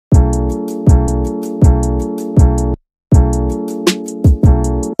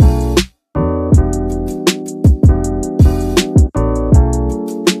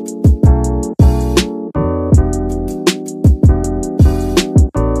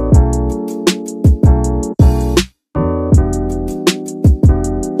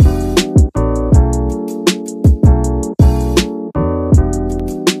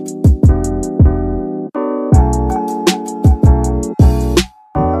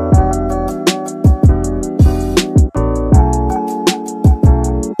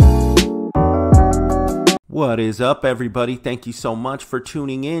What is up, everybody? Thank you so much for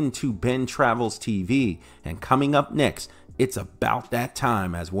tuning in to Ben Travels TV. And coming up next, it's about that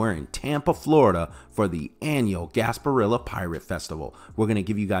time as we're in Tampa, Florida for the annual Gasparilla Pirate Festival. We're going to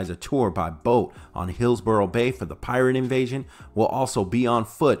give you guys a tour by boat on Hillsborough Bay for the pirate invasion. We'll also be on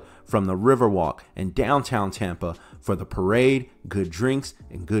foot from the Riverwalk in downtown Tampa for the parade, good drinks,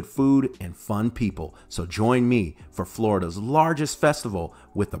 and good food and fun people. So join me for Florida's largest festival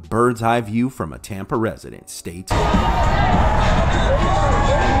with a bird's eye view from a Tampa resident. Stay tuned.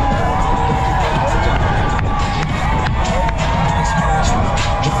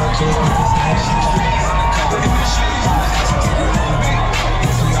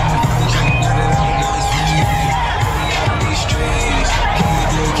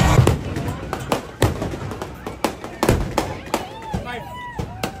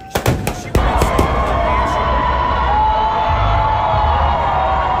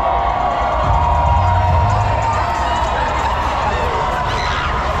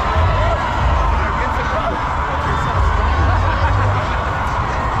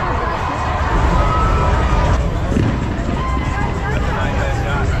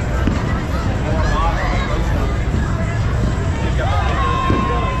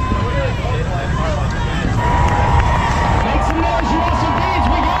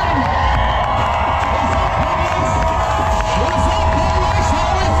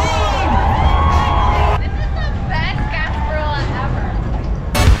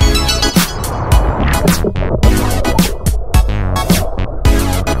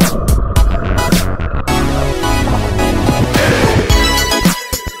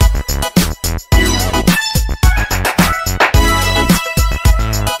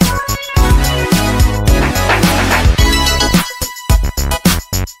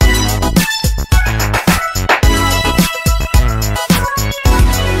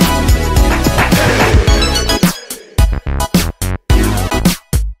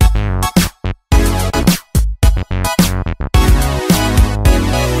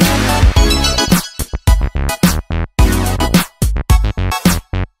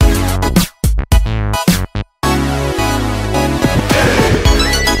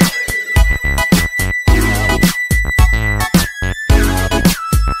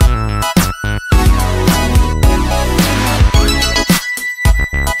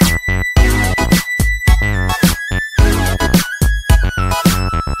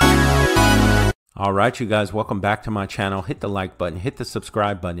 Alright, you guys, welcome back to my channel. Hit the like button, hit the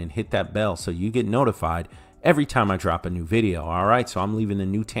subscribe button, and hit that bell so you get notified every time I drop a new video. Alright, so I'm leaving the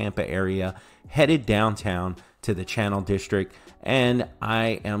new Tampa area, headed downtown to the Channel District, and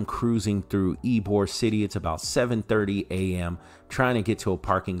I am cruising through Ybor City. It's about 7:30 a.m. trying to get to a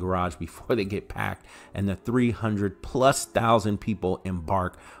parking garage before they get packed and the 300,000+ people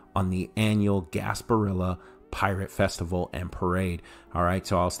embark on the annual Gasparilla Pirate Festival and Parade. All right,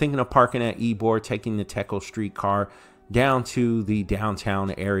 so I was thinking of parking at Ybor, taking the Teckle streetcar down to the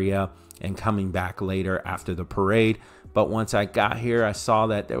downtown area and coming back later after the parade. But once I got here, I saw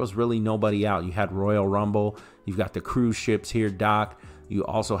that there was really nobody out. You had Royal Rumble, you've got the cruise ships here docked. You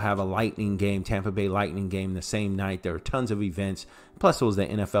also have a Lightning game, Tampa Bay Lightning game the same night. There were tons of events. Plus it was the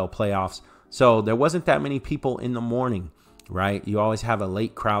NFL playoffs. So there wasn't that many people in the morning, right? You always have a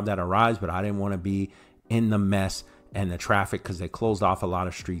late crowd that arrives, but I didn't want to be in the mess and the traffic because they closed off a lot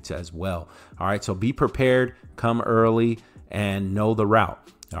of streets as well. All right, so be prepared, come early, and know the route.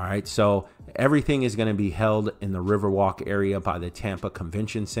 All right, so everything is going to be held in the Riverwalk area by the Tampa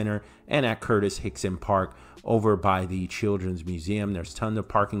Convention Center and at Curtis Hickson Park over by the Children's Museum. There's tons of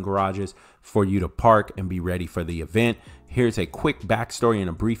parking garages for you to park and be ready for the event. Here's a quick backstory and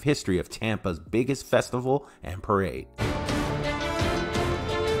a brief history of Tampa's biggest festival and parade.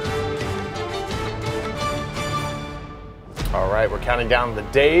 All right, we're counting down the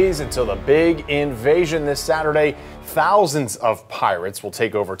days until the big invasion this Saturday. Thousands of pirates will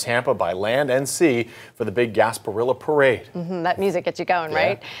take over Tampa by land and sea for the big Gasparilla Parade. That music gets you going,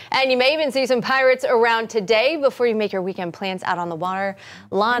 right? And you may even see some pirates around today before you make your weekend plans out on the water.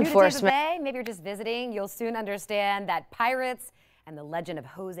 Law enforcement. Maybe you're just visiting. You'll soon understand that pirates and the legend of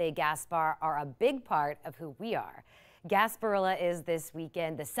Jose Gaspar are a big part of who we are. Gasparilla is this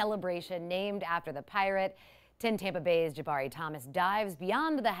weekend, the celebration named after the pirate. 10 Tampa Bay's Jabari Thomas dives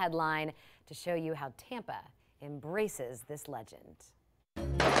beyond the headline to show you how Tampa embraces this legend.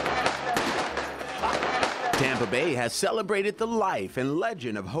 Tampa Bay has celebrated the life and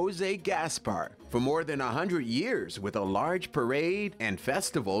legend of Jose Gaspar for more than 100 years with a large parade and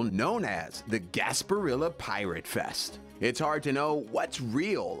festival known as the Gasparilla Pirate Fest. It's hard to know what's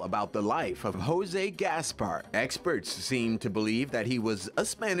real about the life of Jose Gaspar. Experts seem to believe that he was a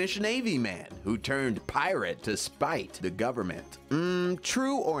Spanish Navy man who turned pirate to spite the government.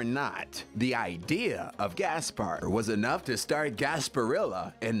 True or not, the idea of Gaspar was enough to start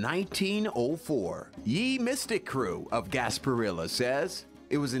Gasparilla in 1904. Ye Mystic crew of Gasparilla says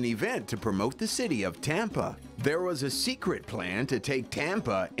it was an event to promote the city of Tampa. There was a secret plan to take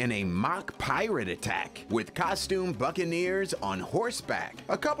Tampa in a mock pirate attack with costume buccaneers on horseback.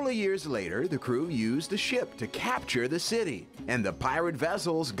 A couple of years later, the crew used a ship to capture the city, and the pirate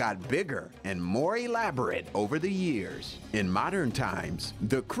vessels got bigger and more elaborate over the years. In modern times,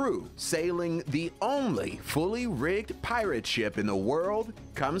 the crew sailing the only fully rigged pirate ship in the world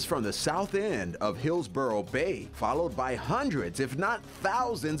comes from the south end of Hillsborough Bay, followed by hundreds, if not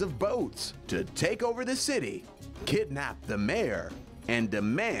thousands, of boats to take over the city, kidnap the mayor, and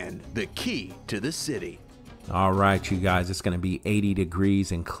demand the key to the city. All right, you guys, it's going to be 80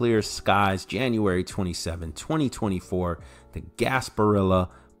 degrees and clear skies, January 27, 2024, the Gasparilla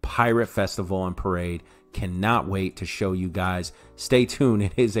Pirate Festival and Parade. Cannot wait to show you guys. Stay tuned.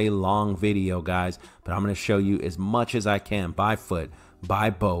 It is a long video, guys, but I'm going to show you as much as I can by foot,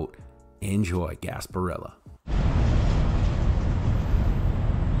 by boat. Enjoy Gasparilla.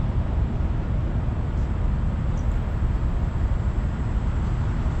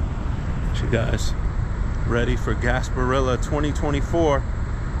 You guys ready for Gasparilla 2024?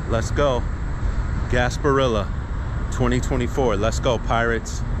 Let's go. Gasparilla 2024. Let's go,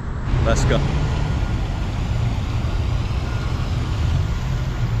 pirates. Let's go.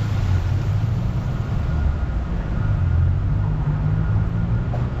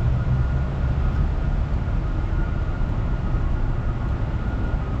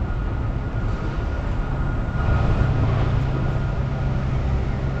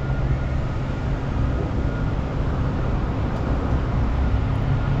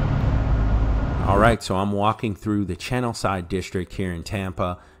 Alright, so I'm walking through the Channelside District here in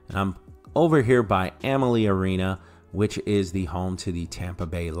Tampa, and I'm over here by Amalie Arena, which is the home to the Tampa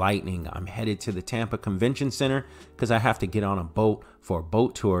Bay Lightning. I'm headed to the Tampa Convention Center because I have to get on a boat for a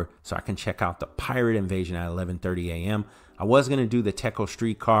boat tour so I can check out the pirate invasion at 11:30 a.m. I was going to do the Teco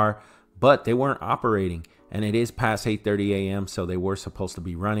streetcar, but they weren't operating, and it is past 8:30 a.m., so they were supposed to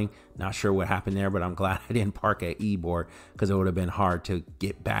be running. Not sure what happened there, but I'm glad I didn't park at Ybor because it would have been hard to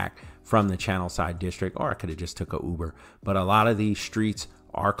get back from the Channelside District, or I could have just took a Uber. But a lot of these streets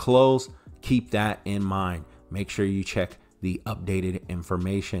are closed. Keep that in mind. Make sure you check the updated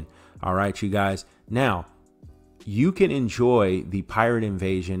information. All right, you guys. Now, you can enjoy the pirate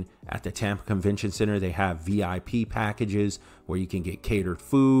invasion at the Tampa Convention Center. They have VIP packages where you can get catered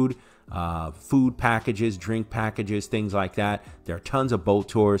food, food packages, drink packages, things like that. There are tons of boat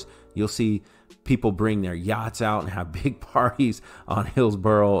tours. You'll see people bring their yachts out and have big parties on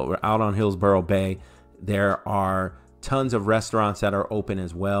out on Hillsborough Bay. There are tons of restaurants that are open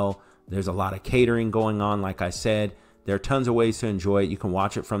as well. There's a lot of catering going on. Like I said, there are tons of ways to enjoy it. You can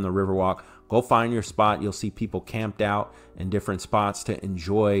watch it from the Riverwalk. Go find your spot. You'll see people camped out in different spots to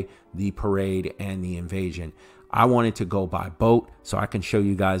enjoy the parade and the invasion. I wanted to go by boat so I can show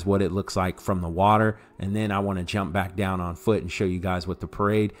you guys what it looks like from the water. And then I want to jump back down on foot and show you guys what the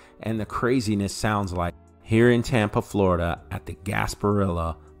parade and the craziness sounds like here in Tampa, Florida at the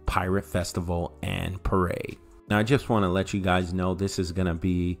Gasparilla Pirate Festival and Parade. Now, I just want to let you guys know this is going to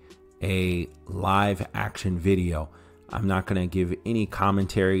be a live action video. I'm not going to give any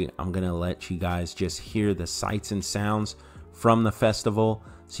commentary. I'm going to let you guys just hear the sights and sounds from the festival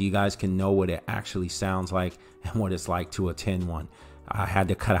so you guys can know what it actually sounds like and what it's like to attend one. I had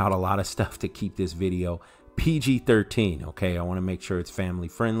to cut out a lot of stuff to keep this video PG-13, okay? I want to make sure it's family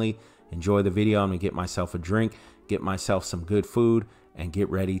friendly. Enjoy the video. I'm going to get myself a drink, get myself some good food, and get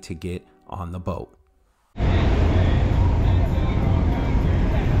ready to get on the boat.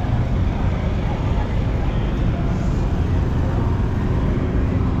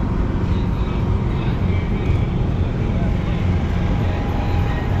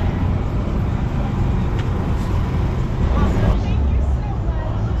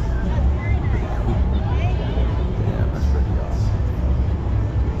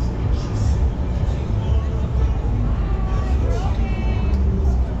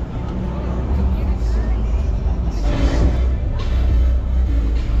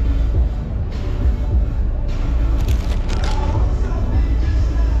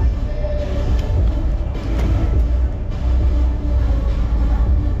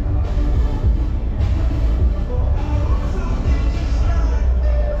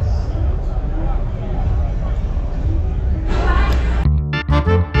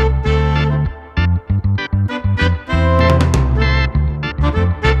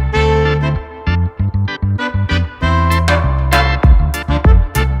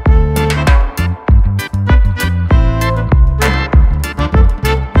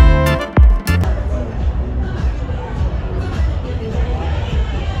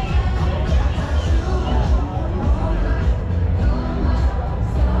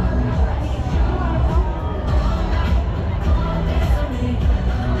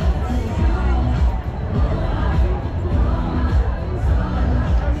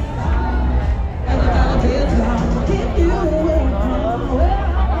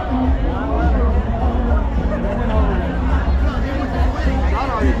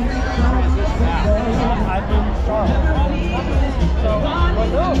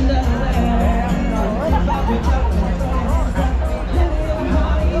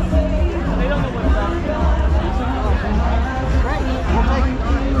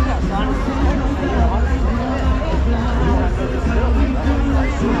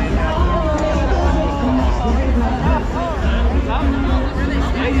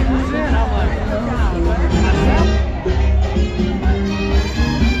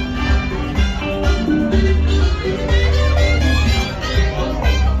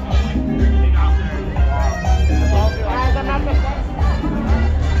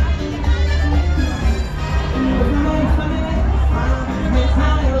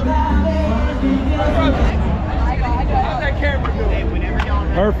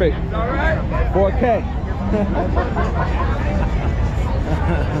 Perfect. 4K.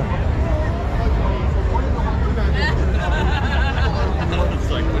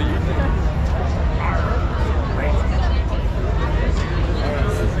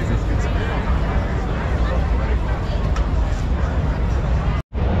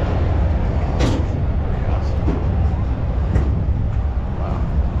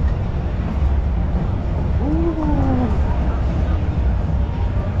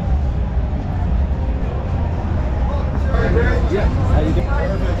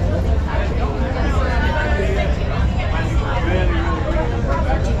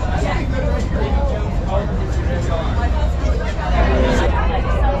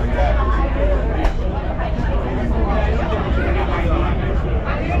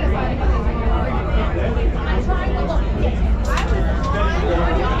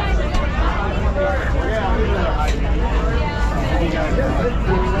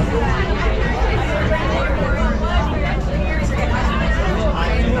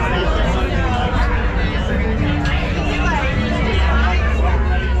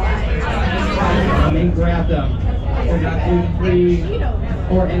 Grab them. They're not gluten free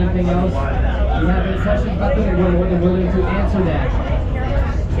or anything else. If you have any questions about them, we're more than willing to answer that.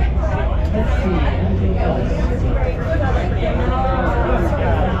 Let's see, anything else?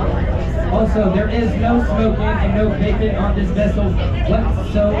 Also, there is no smoking and no vaping on this vessel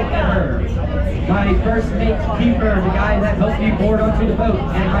whatsoever. My first mate keeper, the guy that helped me board onto the boat,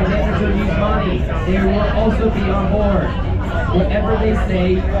 and my manager, Monty, they will also be on board. Whatever they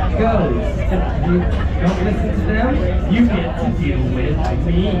say goes. If you don't listen to them, you get to deal with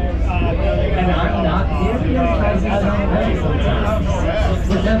me. And I'm not here because I don't play sometimes.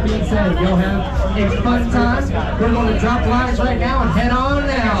 With that being said, you'll have a fun time. We're going to drop lines right now and head on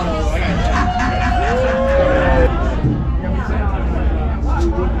out.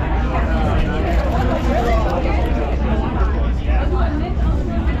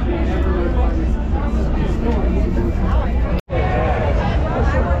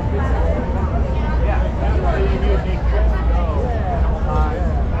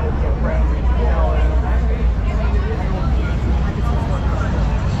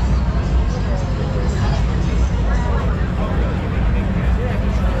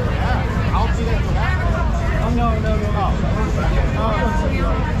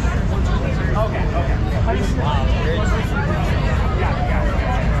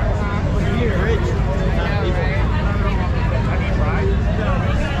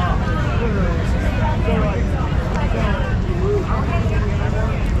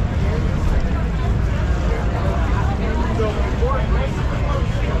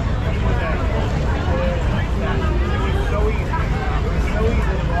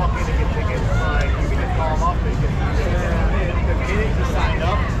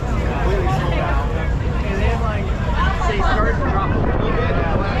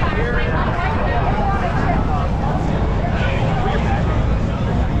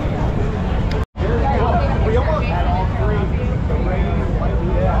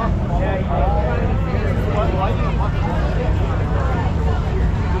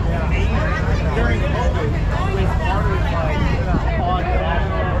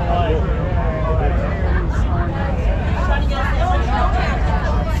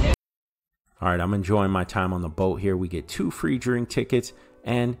 All right, I'm enjoying my time on the boat here. We get 2 free drink tickets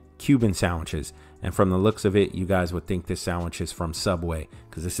and Cuban sandwiches. And from the looks of it, you guys would think this sandwich is from Subway,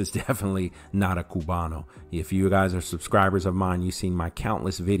 because this is definitely not a Cubano. If you guys are subscribers of mine, you've seen my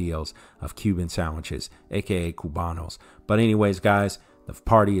countless videos of Cuban sandwiches, aka Cubanos. But anyways, guys, the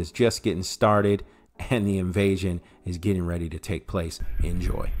party is just getting started and the invasion is getting ready to take place.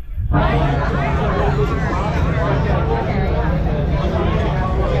 Enjoy.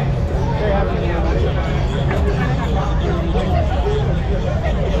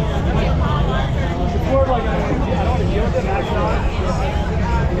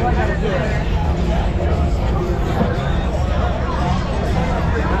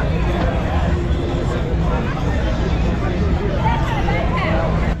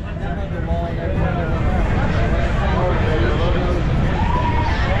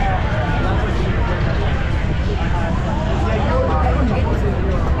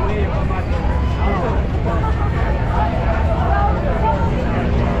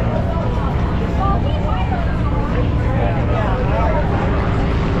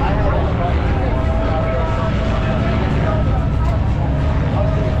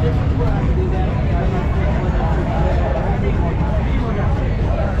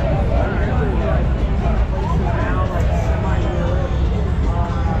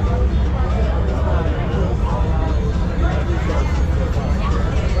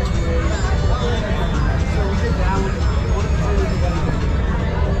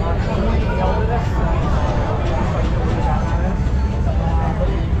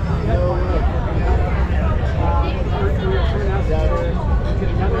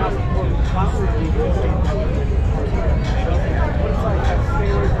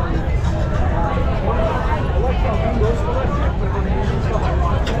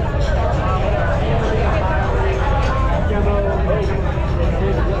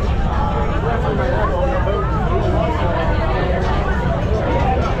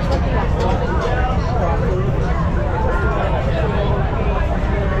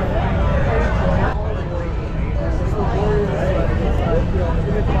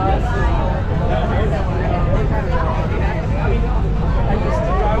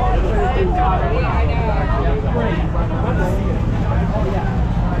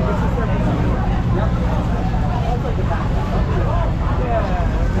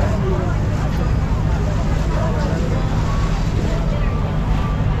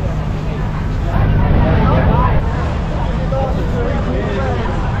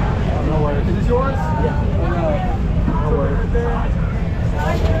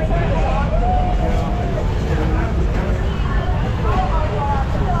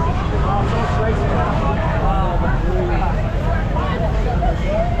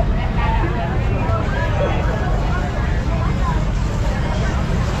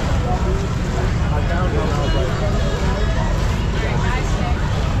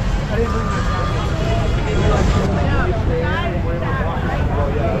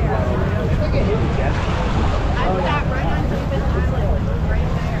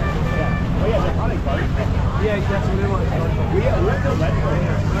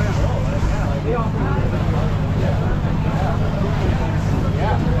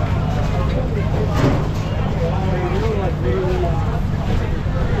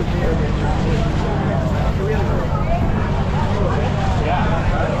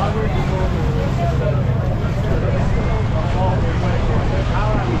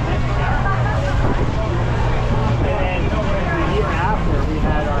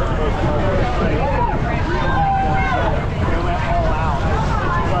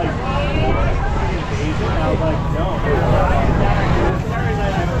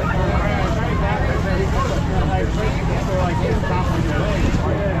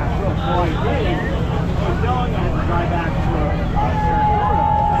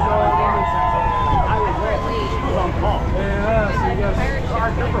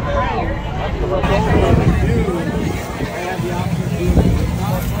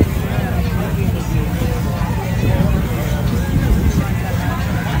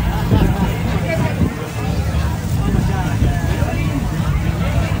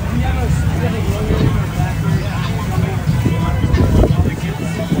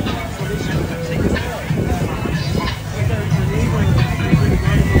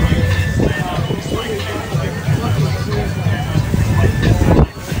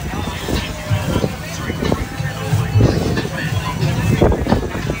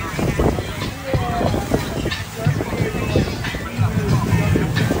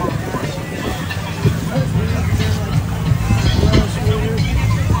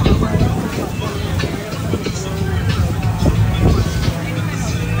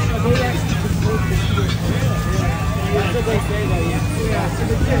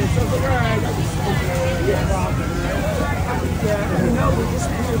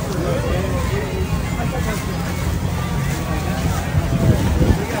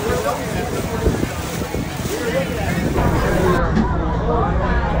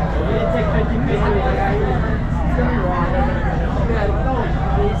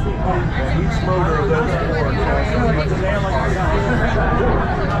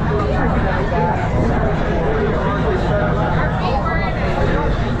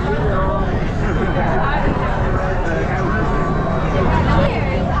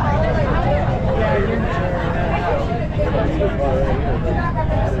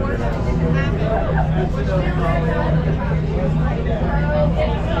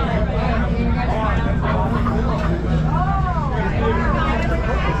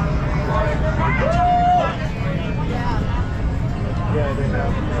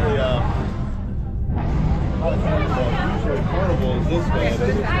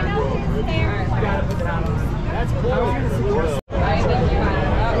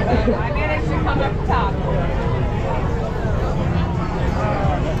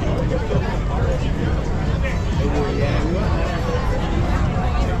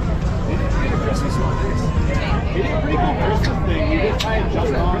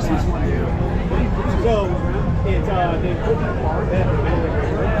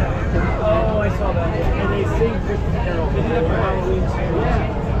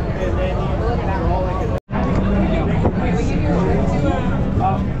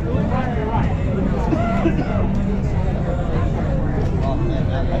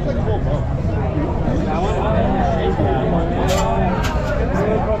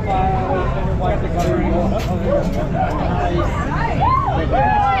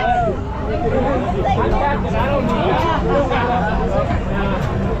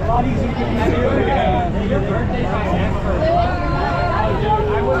 Your birthday's my next birthday. Oh, dude,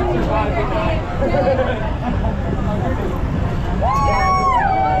 I wouldn't survive the night.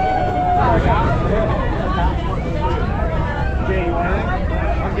 Jay, you want it?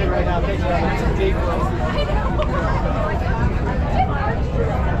 I'm good right now. Thanks, man. It's a date for us.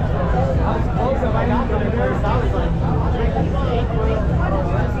 I was close up. I got there. I was like, drinking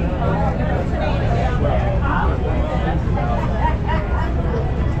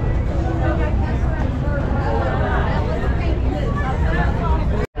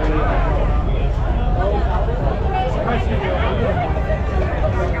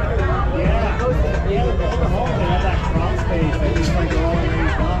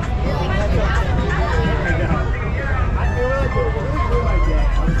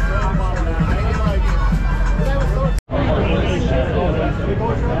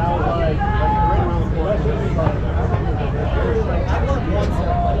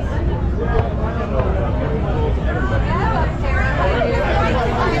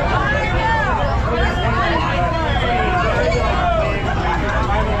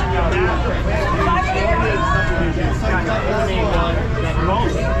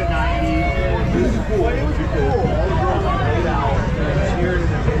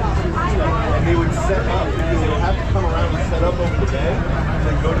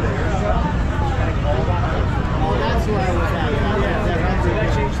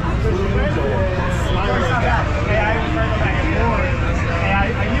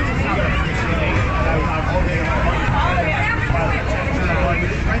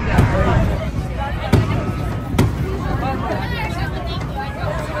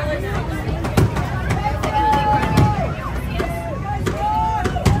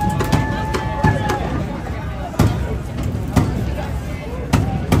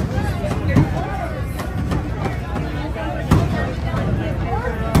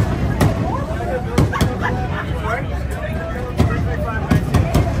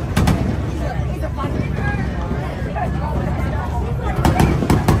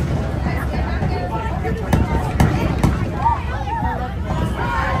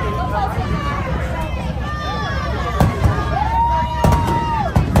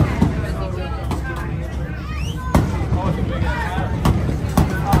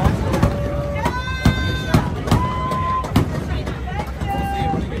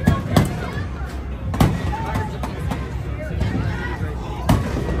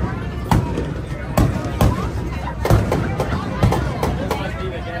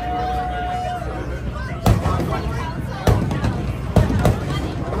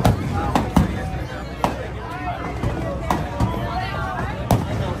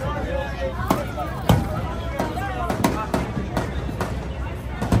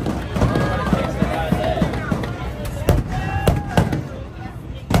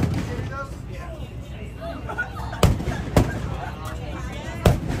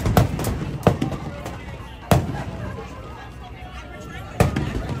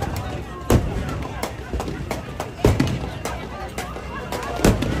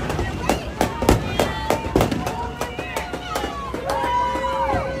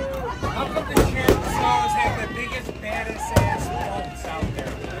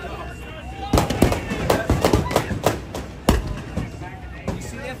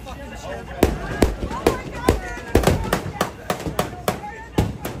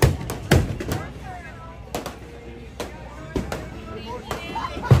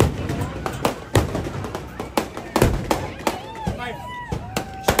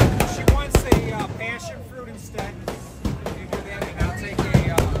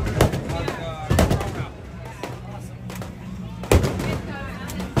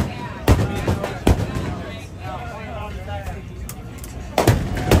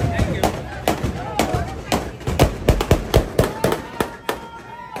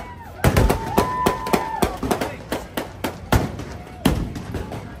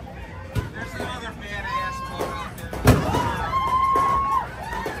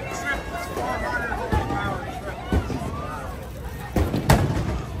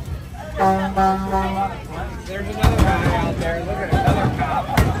There's another guy out there. Look at another cop.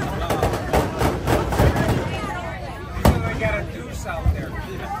 They got a deuce out there.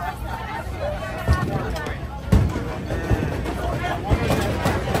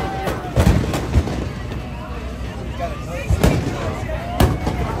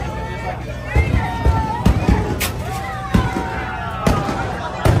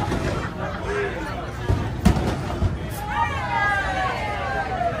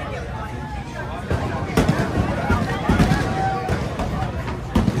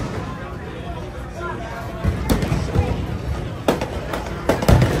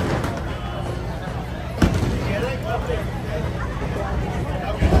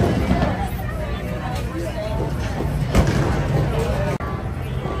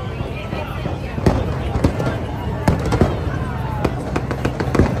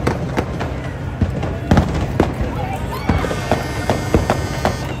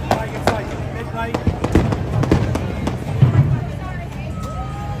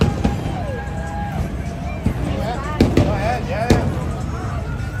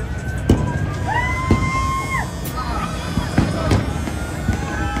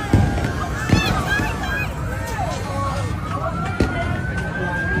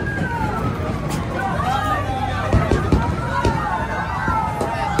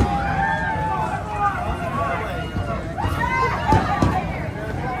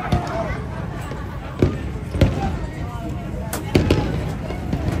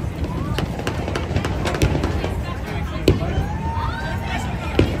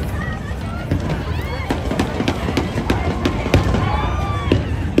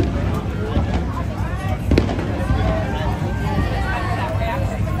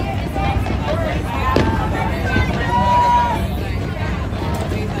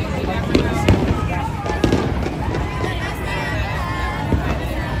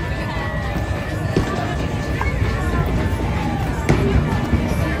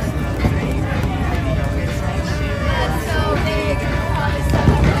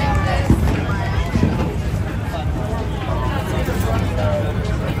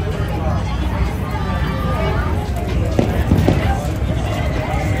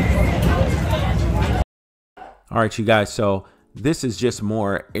 All right, you guys, so this is just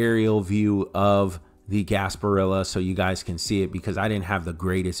more aerial view of the Gasparilla so you guys can see it, because I didn't have the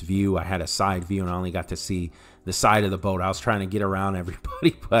greatest view. I had a side view and I only got to see the side of the boat. I was trying to get around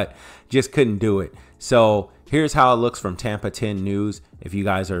everybody, but just couldn't do it. So here's how it looks from Tampa 10 News. If you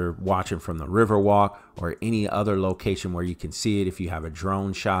guys are watching from the Riverwalk or any other location where you can see it, if you have a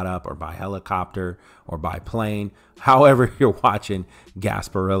drone shot up or by helicopter or by plane, however you're watching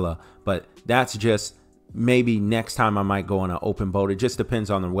Gasparilla. But that's just maybe next time I might go on an open boat. It just depends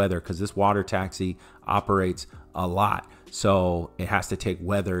on the weather, because this water taxi operates a lot. So it has to take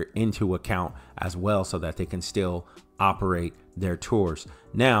weather into account as well so that they can still operate their tours.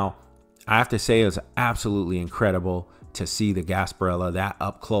 Now, I have to say, it was absolutely incredible to see the Gasparilla that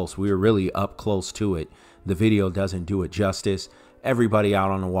up close. We were really up close to it. The video doesn't do it justice. Everybody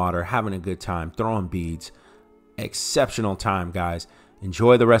out on the water having a good time, throwing beads. Exceptional time, guys.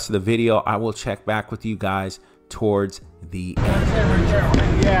 Enjoy the rest of the video. I will check back with you guys towards the end.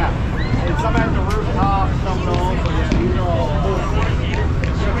 Yeah, and some at the rooftop, some don't. So yeah, these are all cool.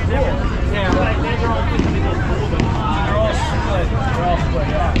 Yeah, like they're all cool. They're all split. They're all split.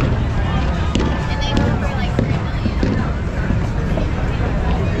 Yeah. And they were for like 3 million.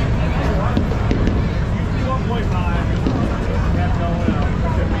 1.5. That's going up.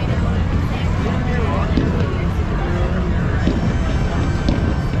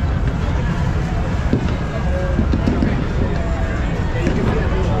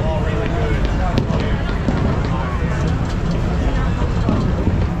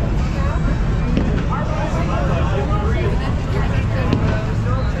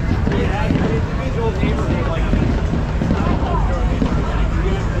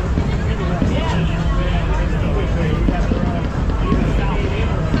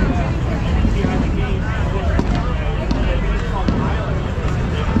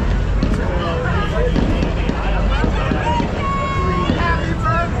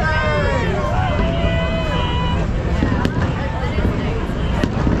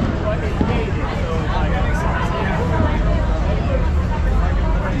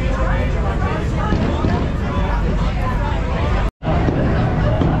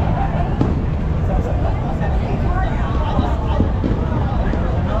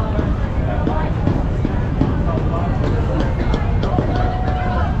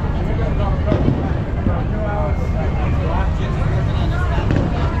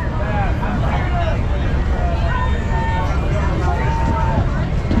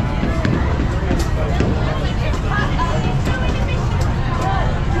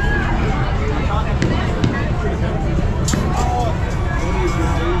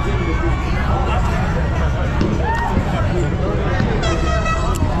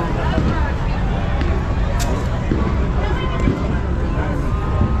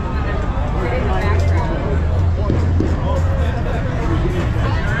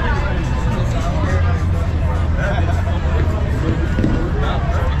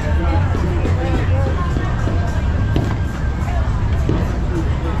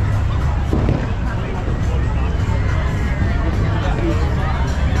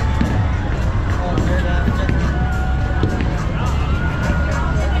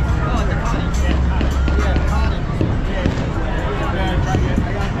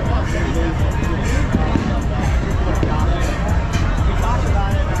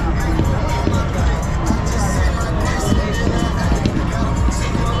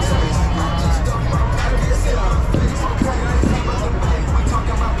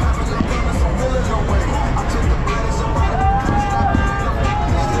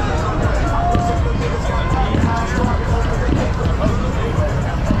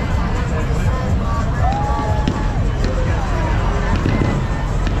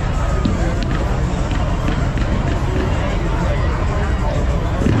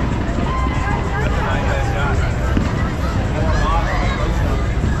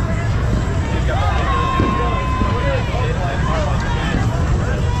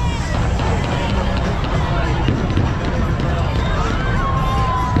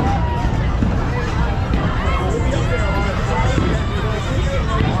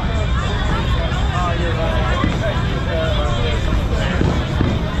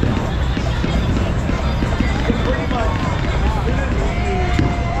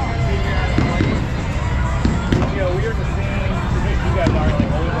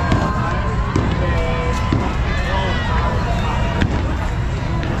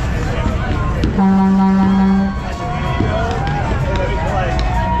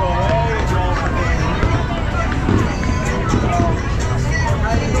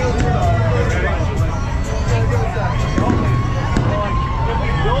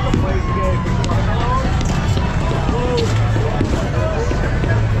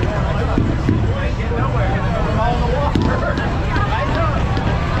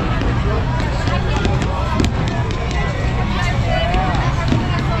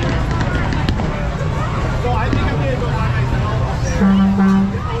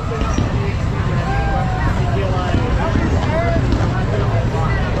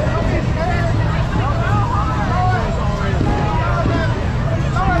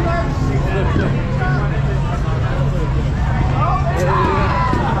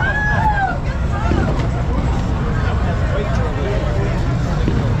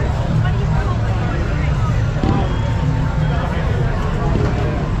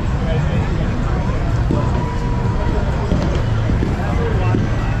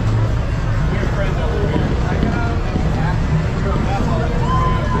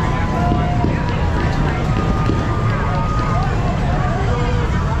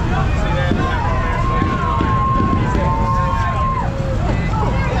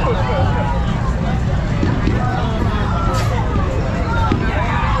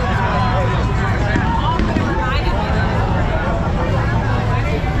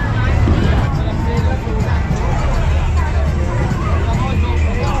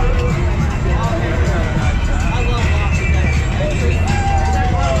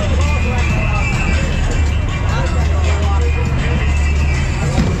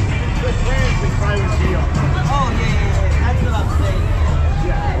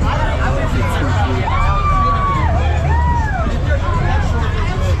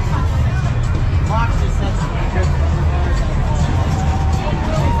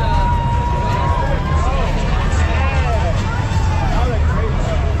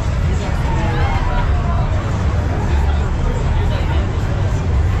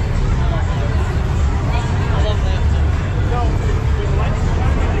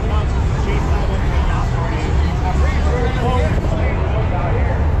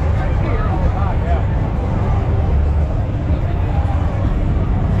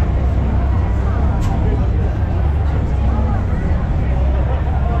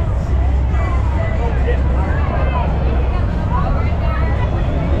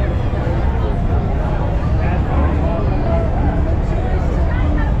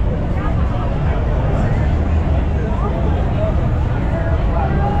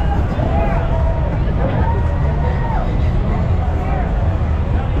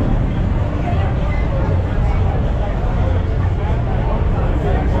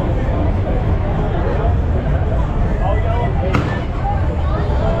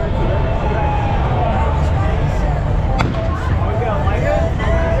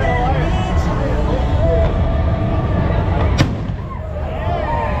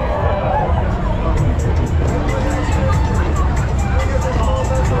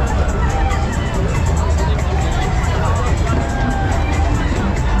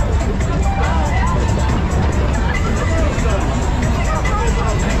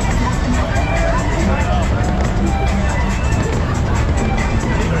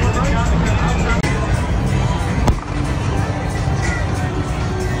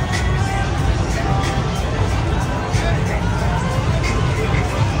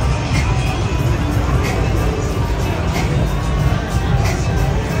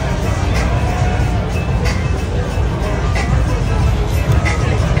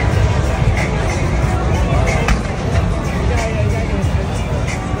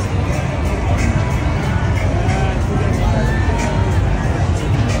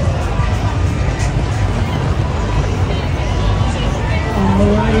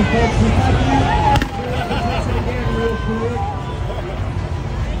 folks, we'd like you to attention again real quick.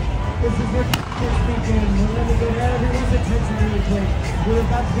 This is your first weekend. We're going to get everyone's attention really quick. We're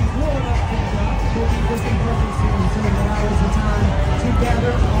about to be pulling up to the dock. We'll be disengaging soon, so now is the time to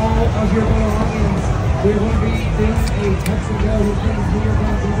gather all of your belongings. We're going to be doing a touch and go with things we are going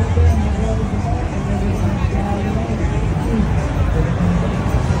to do with them, as well as the bar, and then we're going to get out of the way.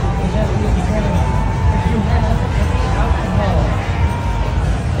 With that being said, if you have any alcohol,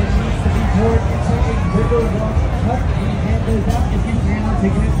 it needs to be poured into a Riverwalk cup and hand those out if you plan on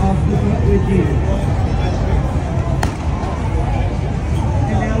taking it off the boat with you.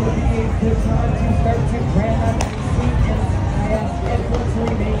 And now would be a good time to start to grab up a seat, and I ask everyone to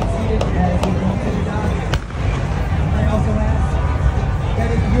remain seated as we come to the dock. I also ask that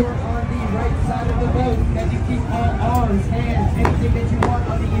if you're on the right side of the boat, that you keep all arms, hands, anything that you want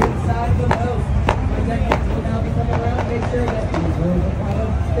on the inside of the boat. My techniques will now be coming around, make sure that you will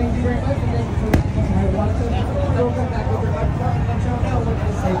follow. Thank you very much, and thank you for listening. I want to we'll come back over my front and let y'all know when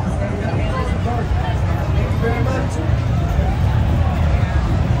it's safe to stay down and disembark. Thank you very much.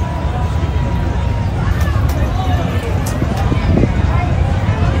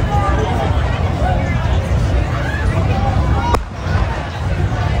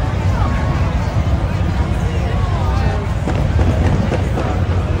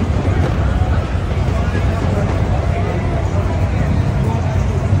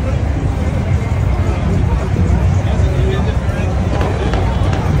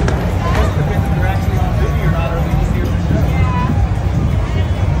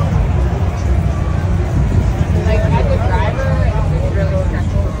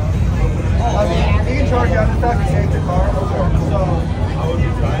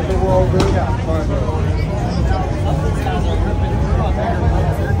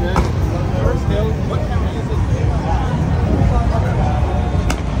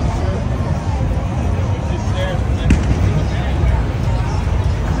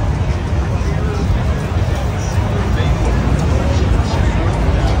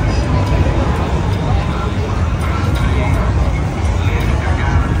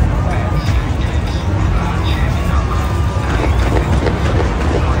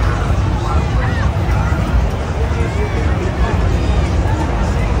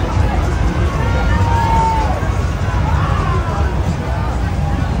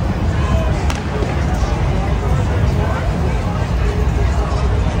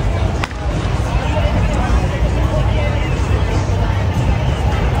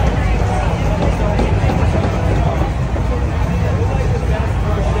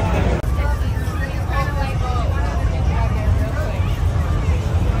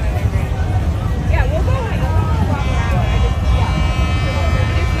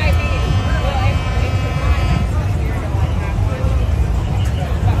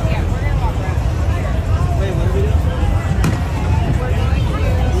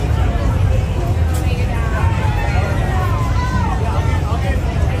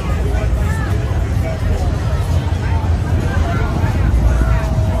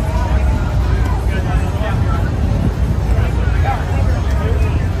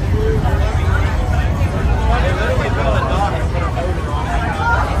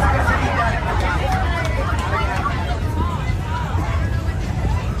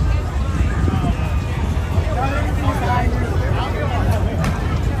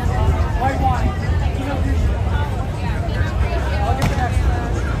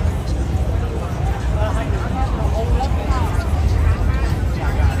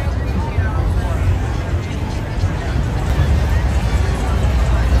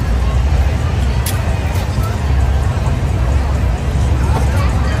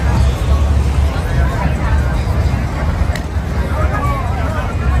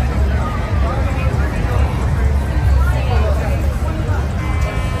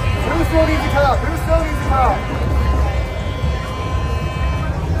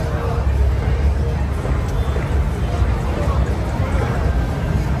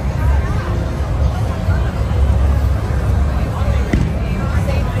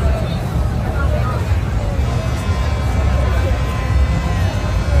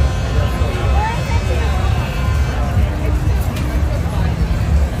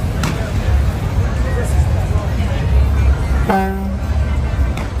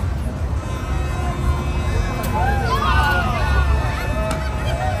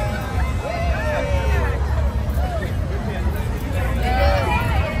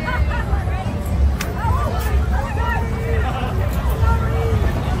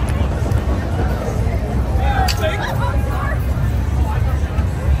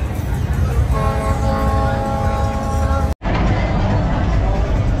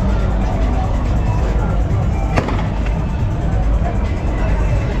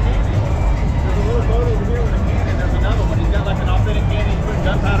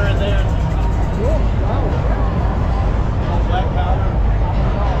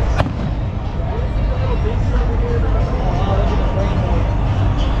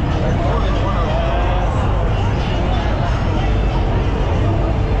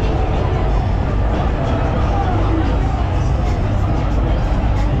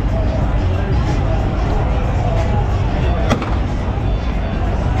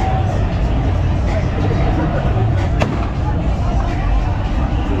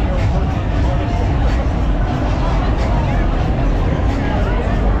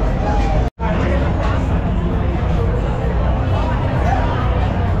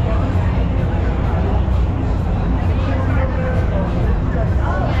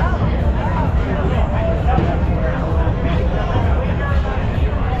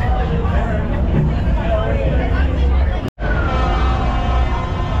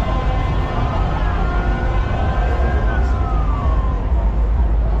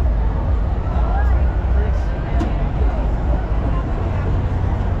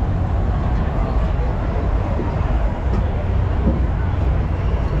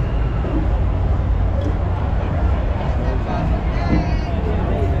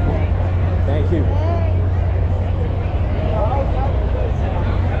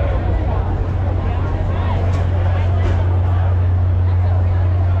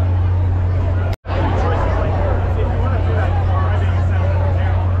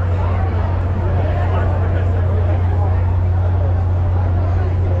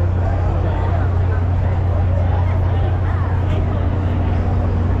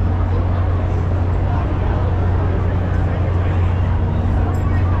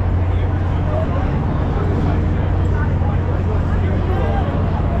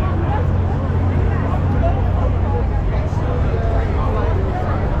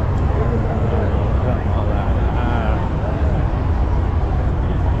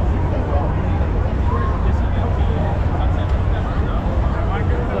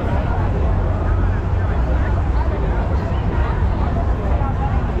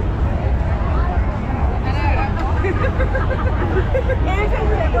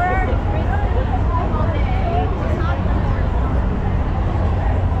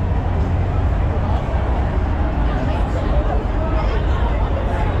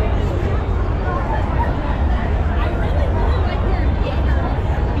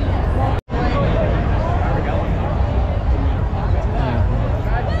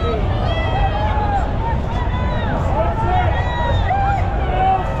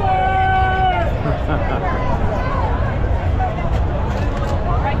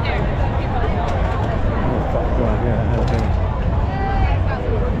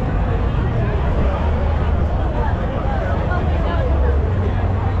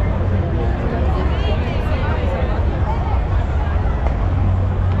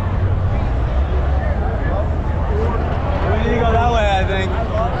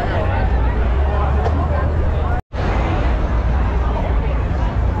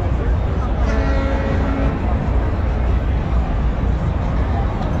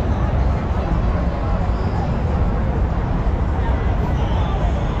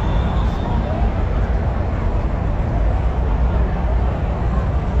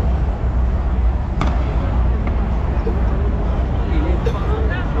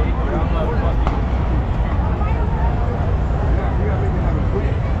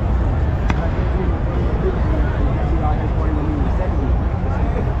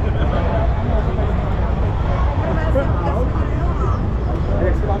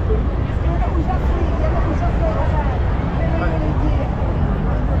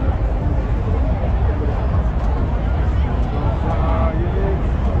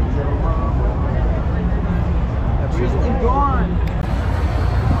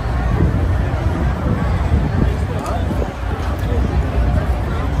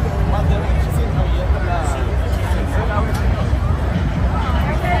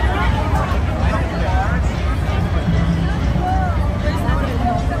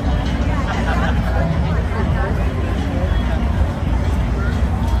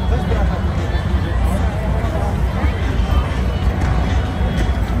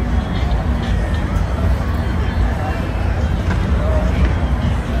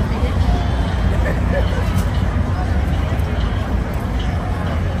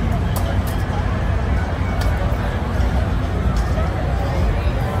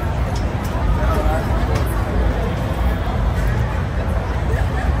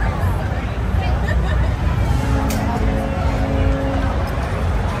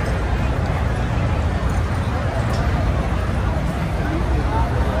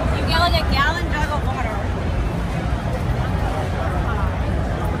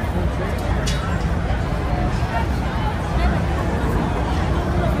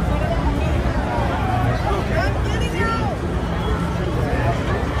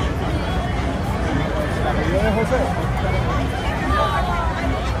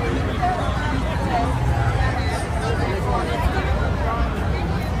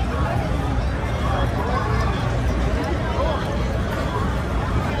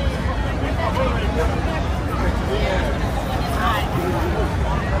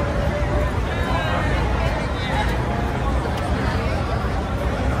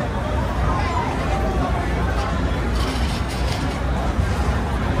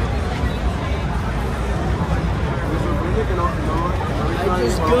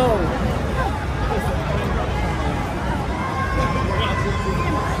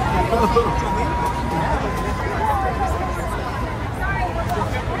 Although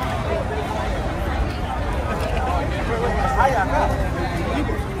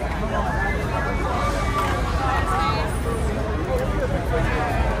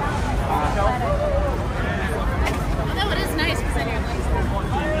it is nice because I do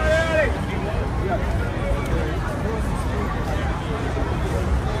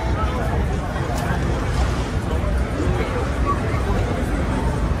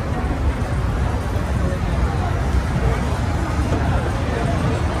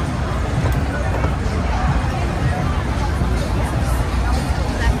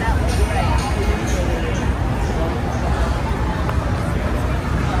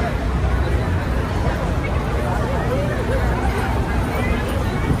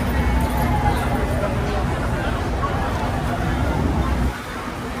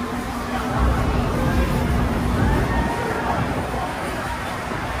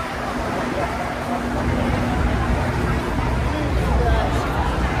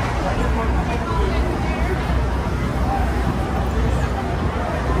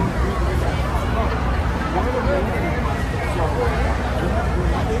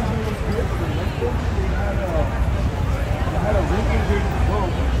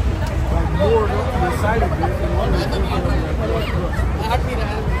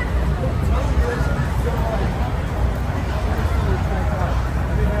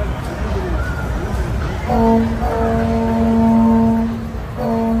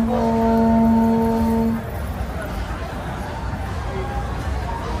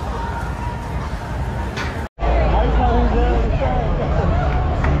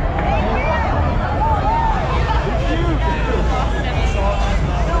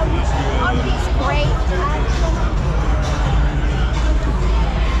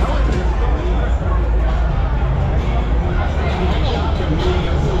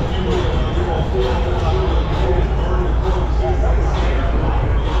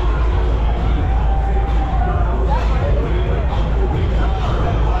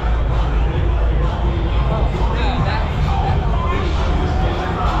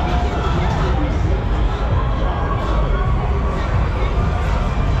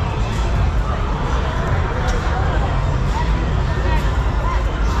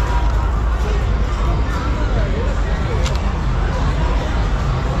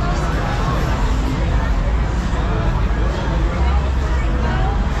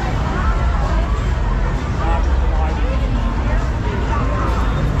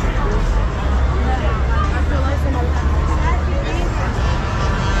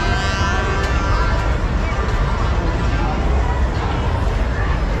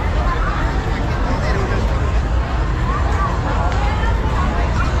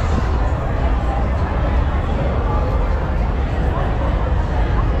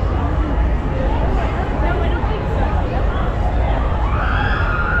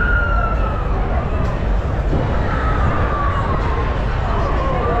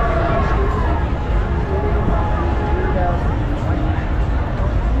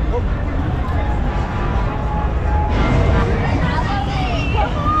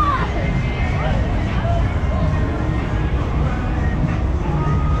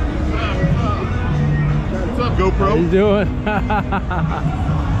GoPro. How you doing?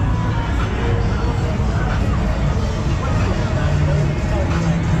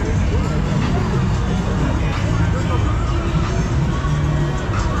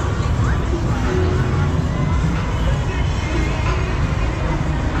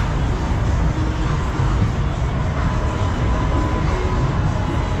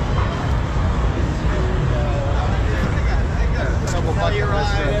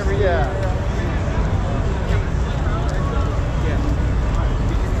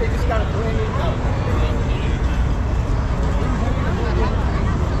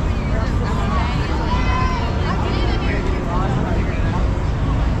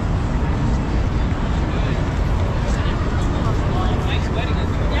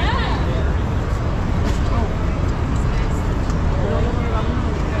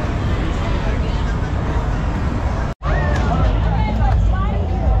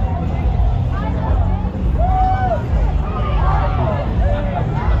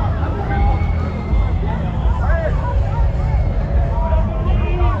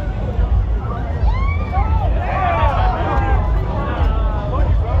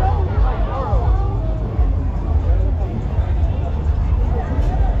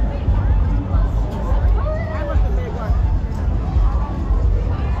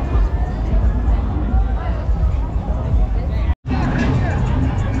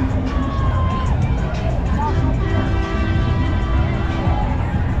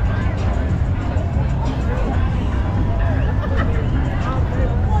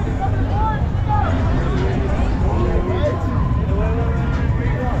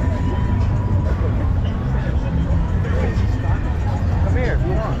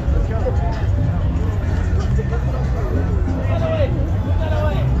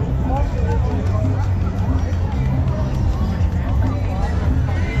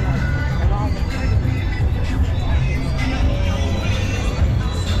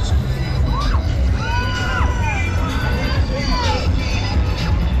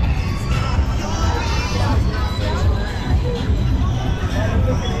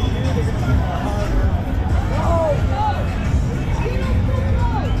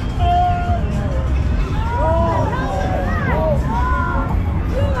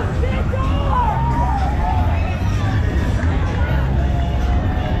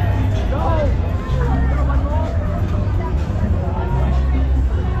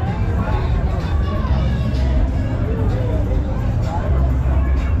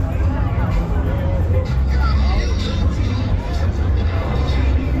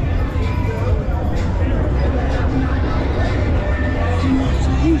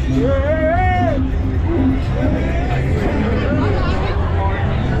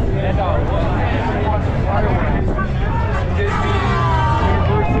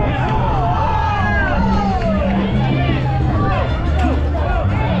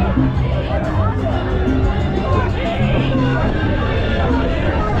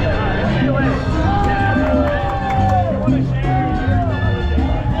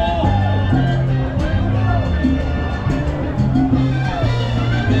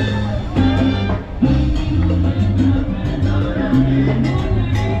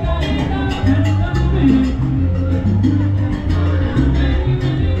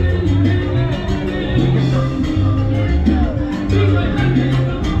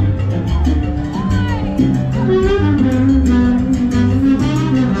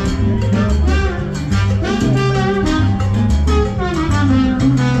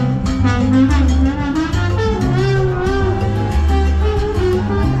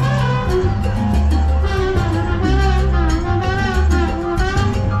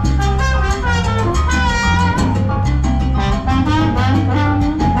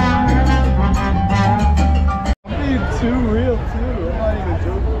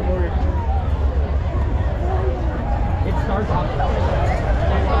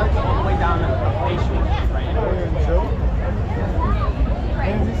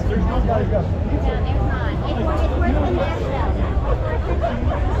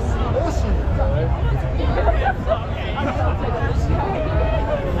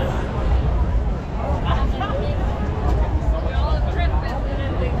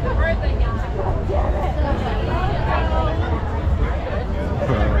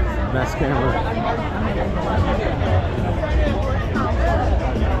 Best camera.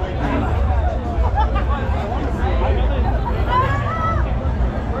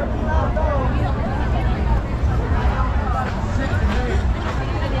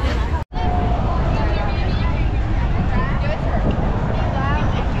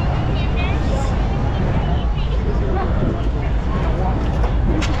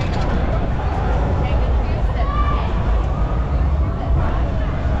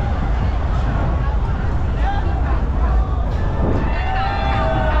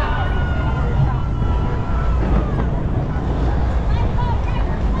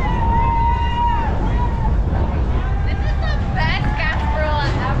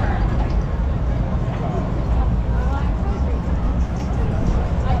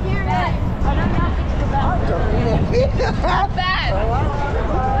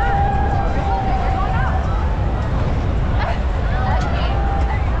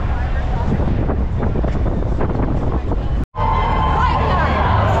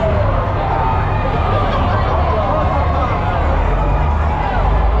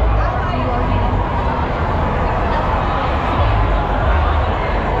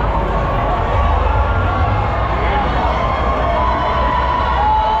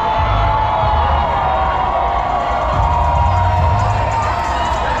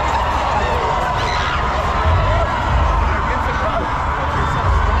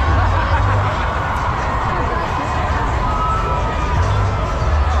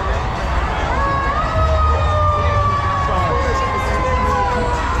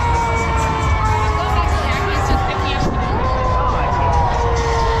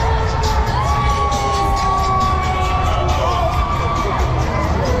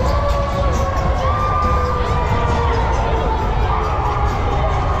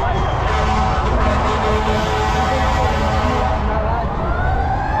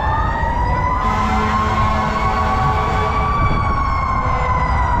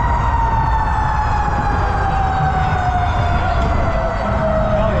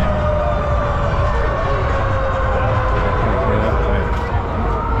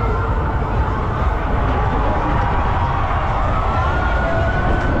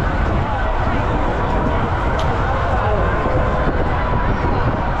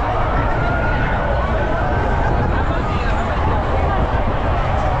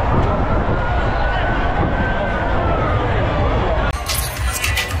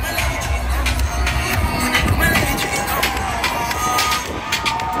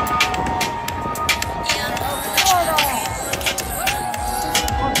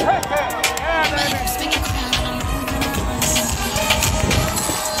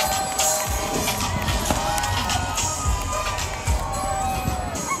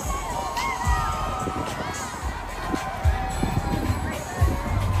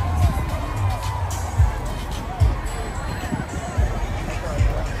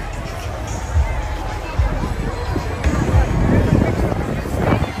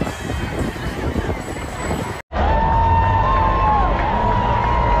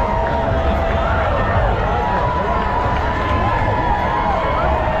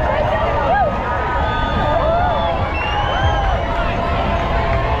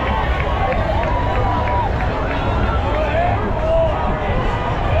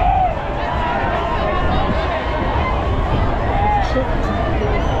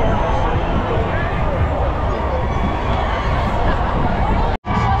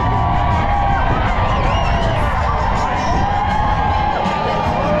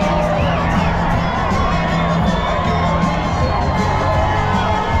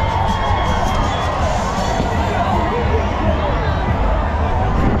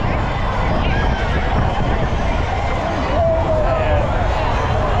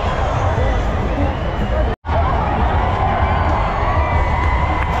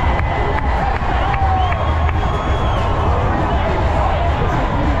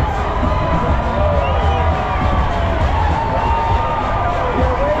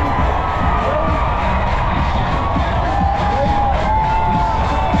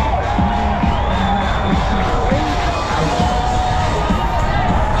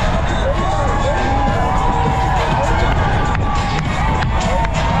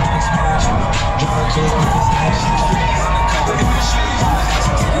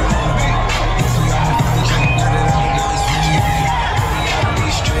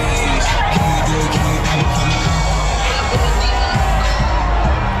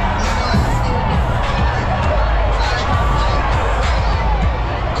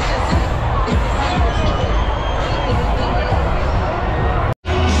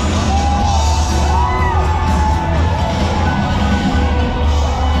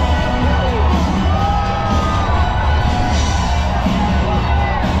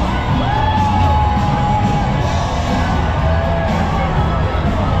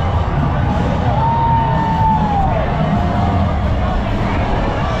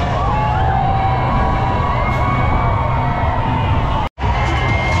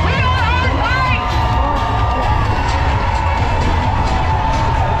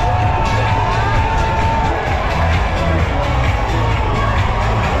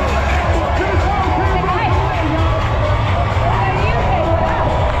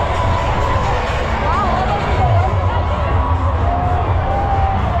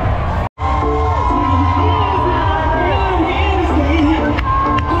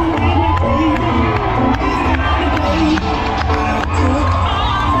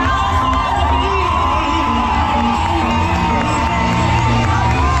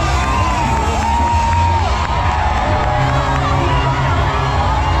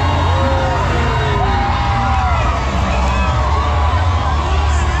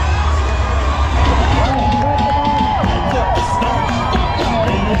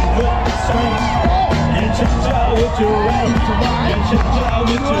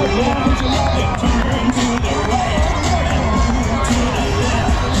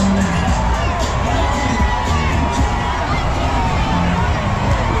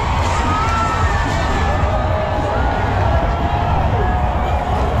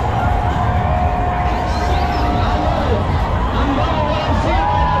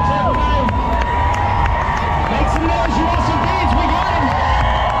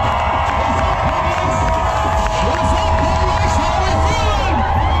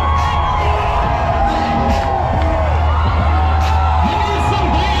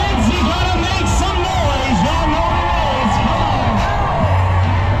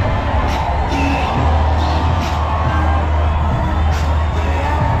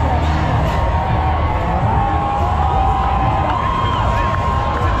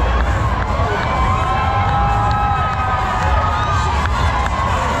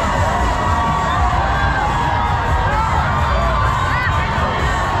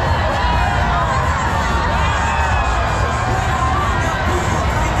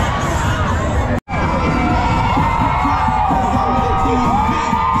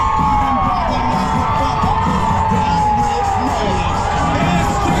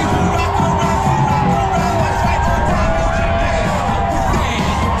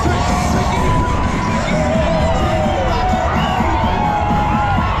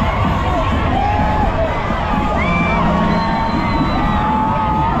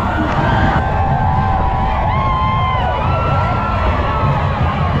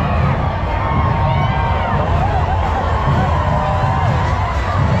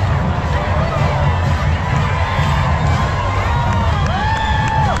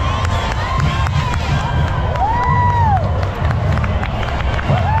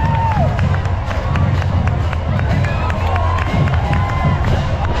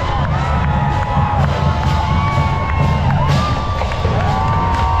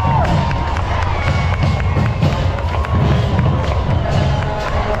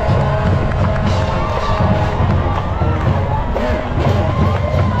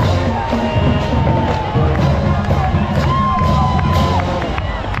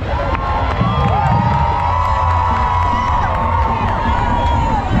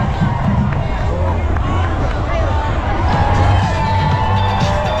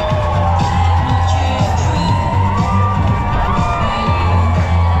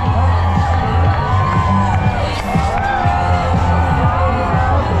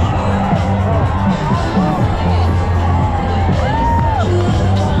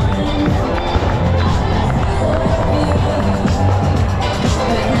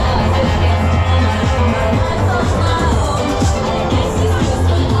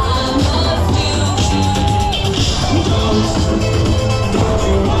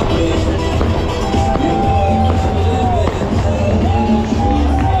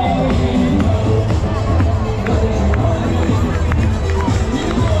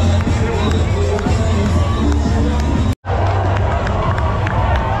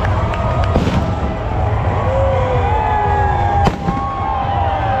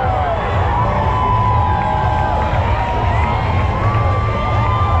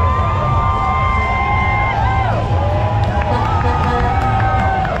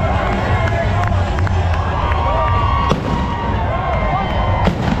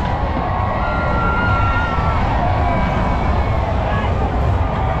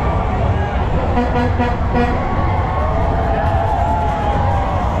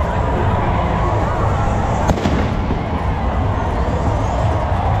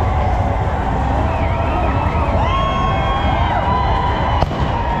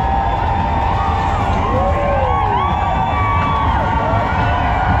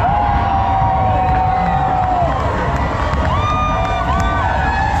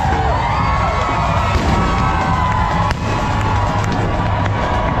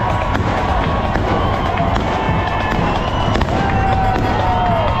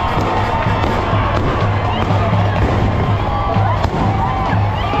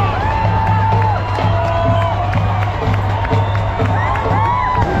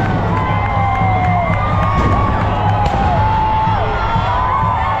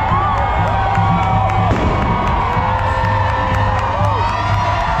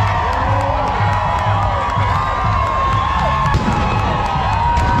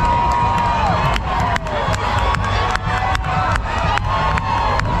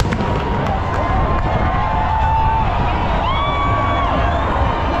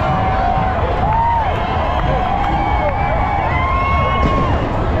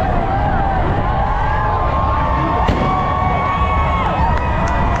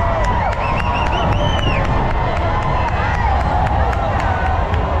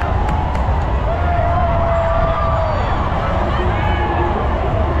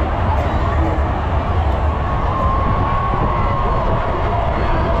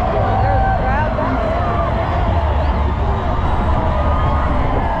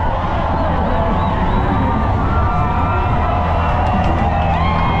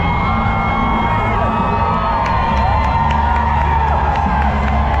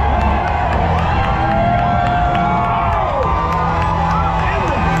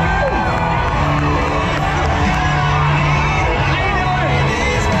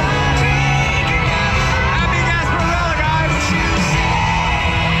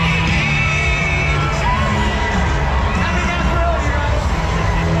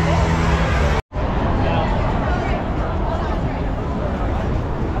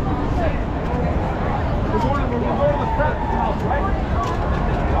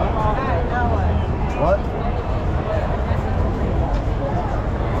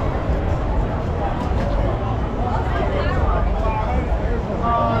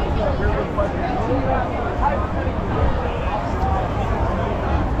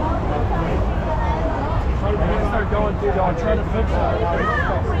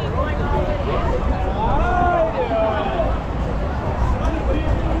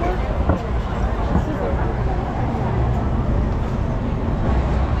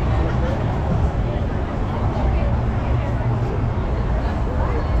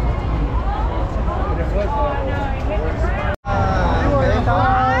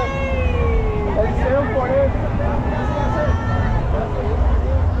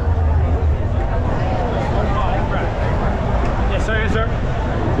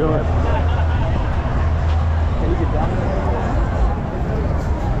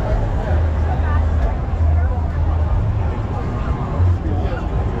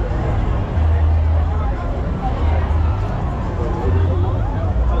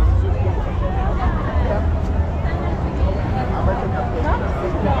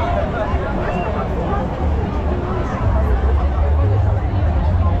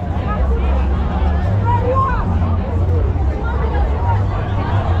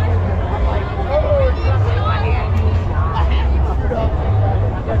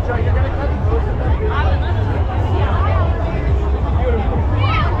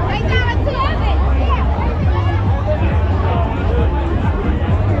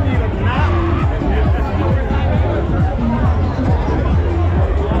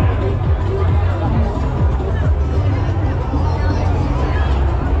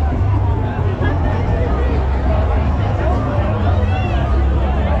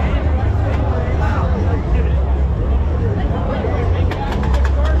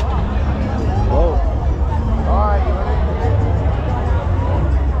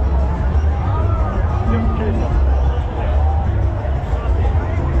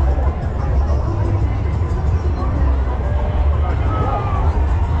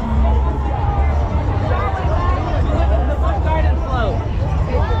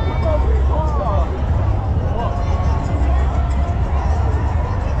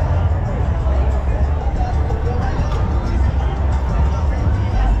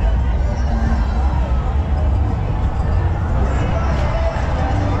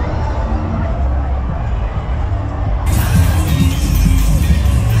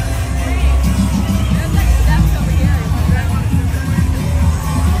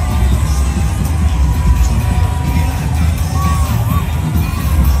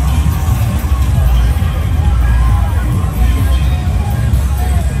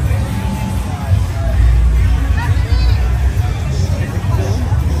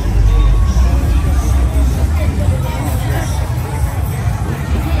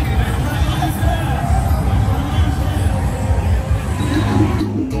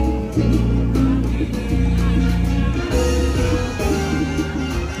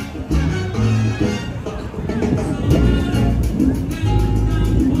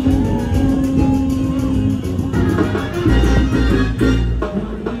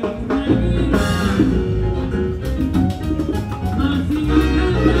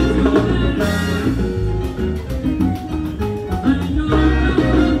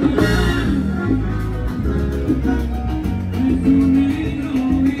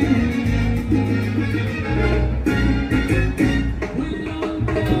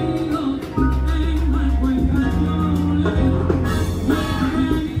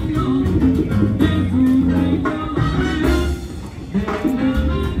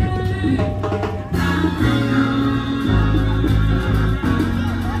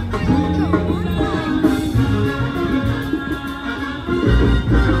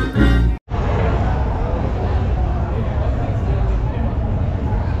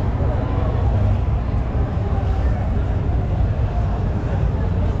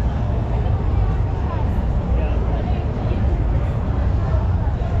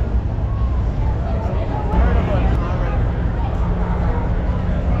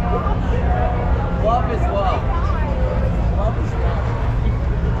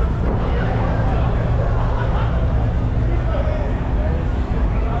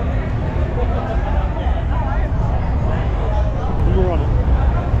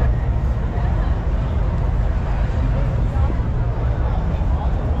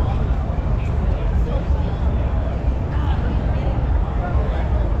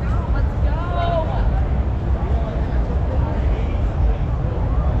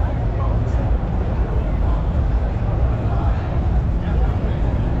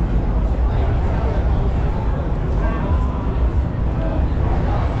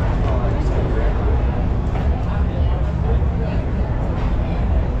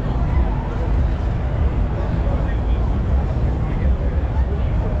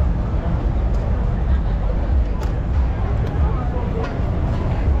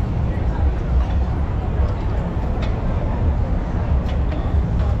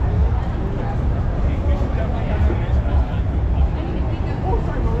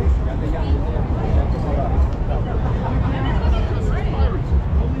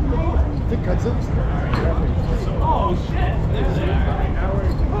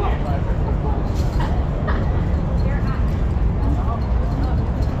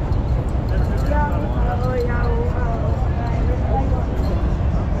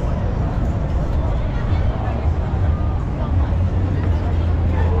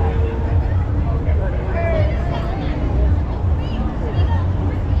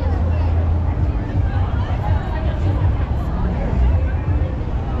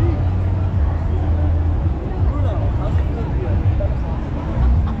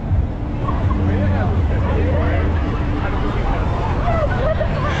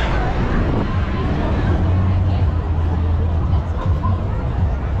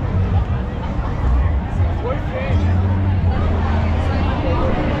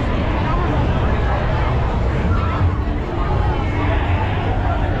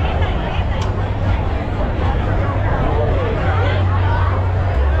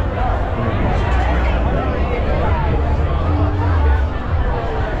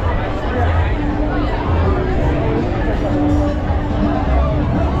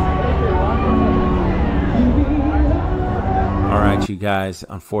 you guys,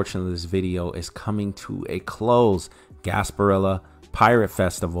 unfortunately this video is coming to a close. Gasparilla Pirate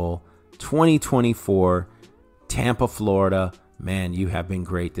Festival 2024, Tampa, Florida. Man, you have been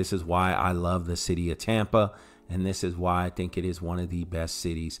great. This is why I love the city of Tampa, and this is why I think it is one of the best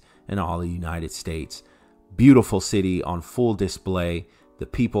cities in all the United States. Beautiful city on full display. The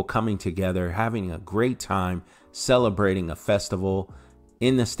people coming together, having a great time, celebrating a festival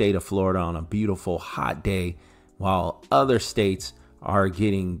in the state of Florida on a beautiful hot day, while other states are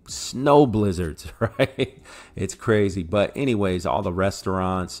getting snow blizzards, right? It's crazy. But anyways, all the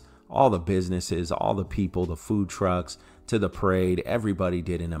restaurants, all the businesses, all the people, the food trucks, to the parade, everybody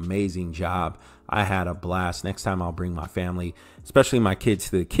did an amazing job. I had a blast. Next time I'll bring my family, especially my kids,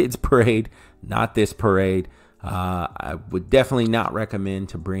 to the kids parade, not this parade. I would definitely not recommend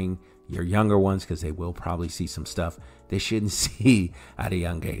to bring your younger ones, because they will probably see some stuff they shouldn't see at a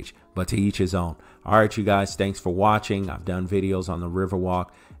young age, but to each his own. All right, you guys, thanks for watching. I've done videos on the Riverwalk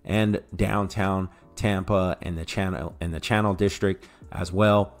and downtown Tampa and the Channel District as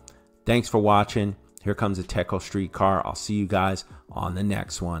well. Thanks for watching. Here comes a Teco streetcar. I'll see you guys on the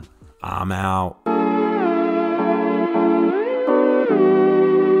next one. I'm out.